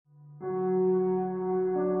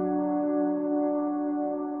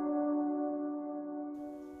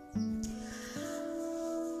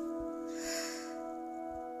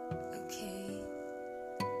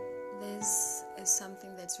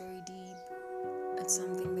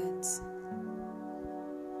something that's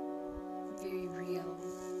very real.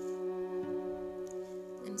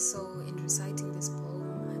 And so, in reciting this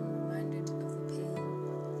poem, I'm reminded of the pain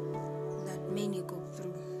that many go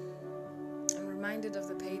through. I'm reminded of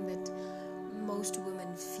the pain that most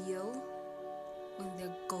women feel when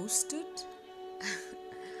they're ghosted.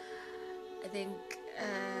 I think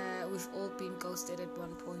we've all been ghosted at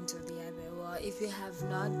one point or the other. Well, if you have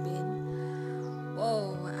not been,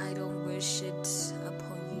 I don't wish it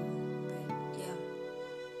upon you. But yeah,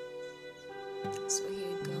 so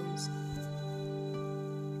here it goes.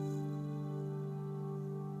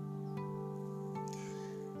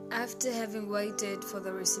 After having waited for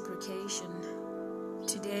the reciprocation,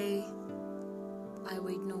 today I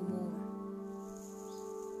wait no more.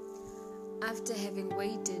 After having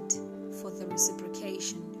waited for the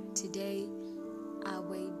reciprocation, today I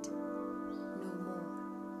wait no more.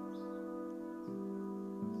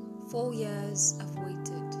 4 years I've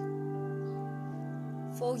waited.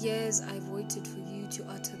 4 years I've waited for you to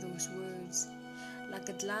utter those words. Like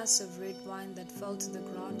a glass of red wine that fell to the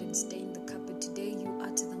ground and stained the cup, but today you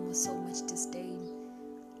utter them with so much disdain.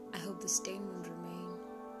 I hope the stain will remain.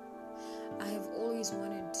 I have always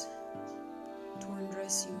wanted to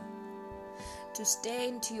undress you, to stare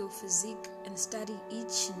into your physique and study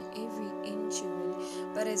each and every inch of it.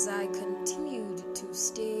 But as I continued to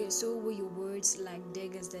stare, so were your words like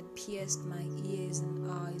daggers that pierced my ears and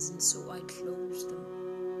eyes, and so I closed them.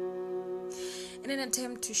 In an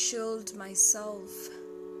attempt to shield myself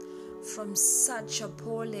from such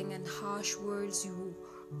appalling and harsh words you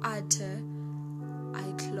utter,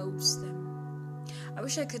 I closed them. I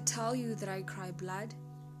wish I could tell you that I cry blood,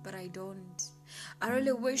 but I don't. I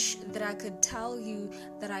really wish that I could tell you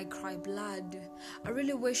that I cry blood. I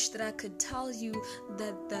really wish that I could tell you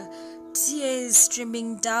that the tears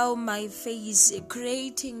streaming down my face,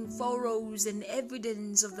 creating furrows and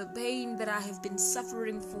evidence of the pain that I have been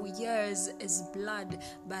suffering for years is blood,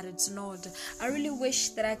 but it's not. I really wish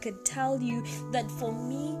that I could tell you that for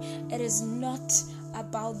me it is not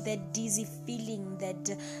about that dizzy feeling,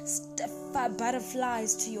 that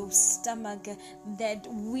butterflies to your stomach, that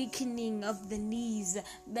weakening of the knees,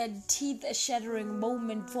 that teeth-shattering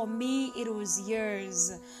moment. For me, it was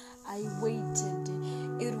years. I waited.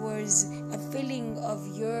 It was a feeling of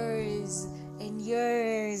years and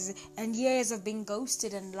years and years of being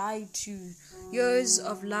ghosted and lied to. Years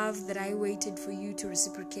of love that I waited for you to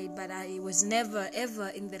reciprocate, but I was never ever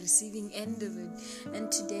in the receiving end of it. And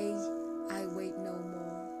today, I wait no more.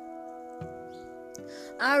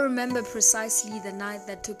 I remember precisely the night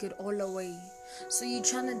that took it all away. So you're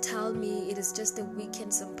trying to tell me it is just a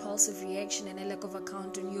weekend's impulsive reaction and a lack of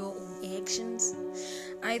account on your own actions?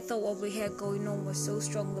 I thought what we had going on was so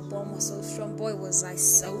strong, the bomb was so strong. Boy, was I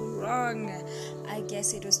so wrong. I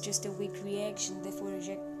guess it was just a weak reaction, therefore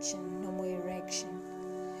rejection, no more erection.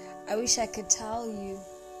 I wish I could tell you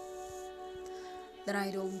that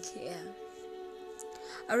I don't care.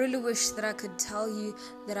 I really wish that I could tell you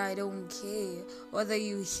that I don't care. Whether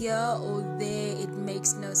you're here or there, it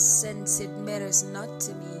makes no sense. It matters not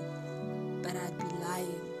to me, but I'd be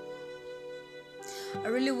lying. I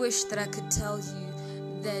really wish that I could tell you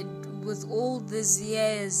that with all these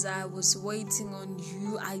years I was waiting on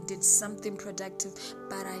you, I did something productive,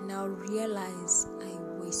 but I now realize I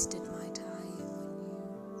wasted my time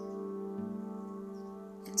on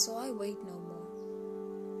you. And so I wait no more.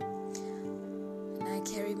 I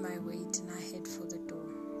carry my weight and I head for the door.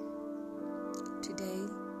 Today,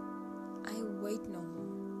 I wait no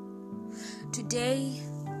more. Today,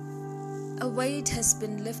 a weight has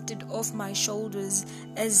been lifted off my shoulders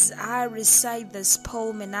as I recite this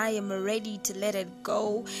poem, and I am ready to let it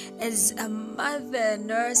go. As a mother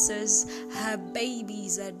nurses her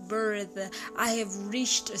babies at birth, I have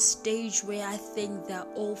reached a stage where I think they're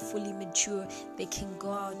all fully mature. They can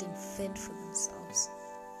go out and fend for themselves.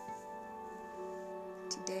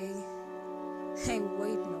 Today, I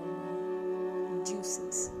wait no more.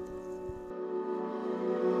 Juices.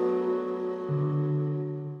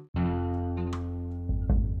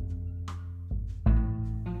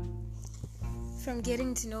 From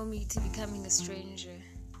getting to know me to becoming a stranger.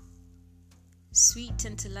 Sweet,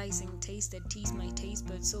 tantalizing taste that teased my taste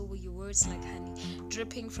buds. So were your words like honey,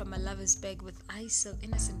 dripping from a lover's bag with eyes so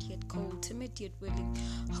innocent yet cold, timid yet willing,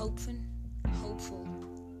 hopeful,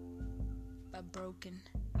 but broken.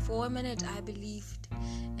 For a minute I believed,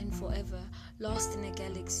 and forever, lost in a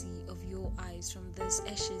galaxy of your eyes. From these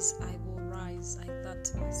ashes I will rise, I thought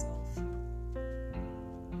to myself.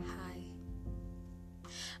 Hi.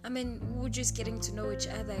 I mean, we were just getting to know each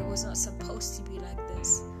other. It was not supposed to be like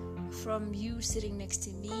this. From you sitting next to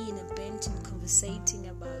me in a bench and conversating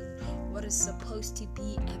about what is supposed to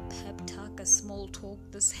be a pep talk, a small talk.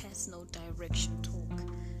 This has no direction talk.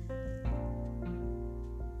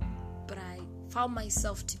 But I found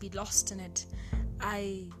myself to be lost in it.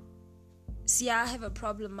 I have a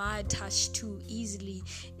problem. I touch too easily.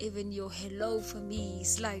 Even your hello for me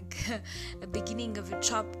is like a beginning of a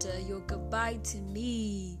chapter. Your goodbye to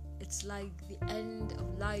me, it's like the end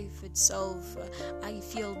of life itself. I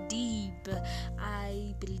feel deep.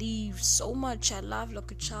 I believe so much. I love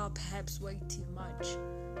like a child, perhaps way too much.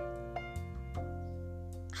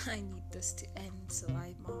 I need this to end, so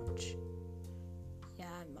I march.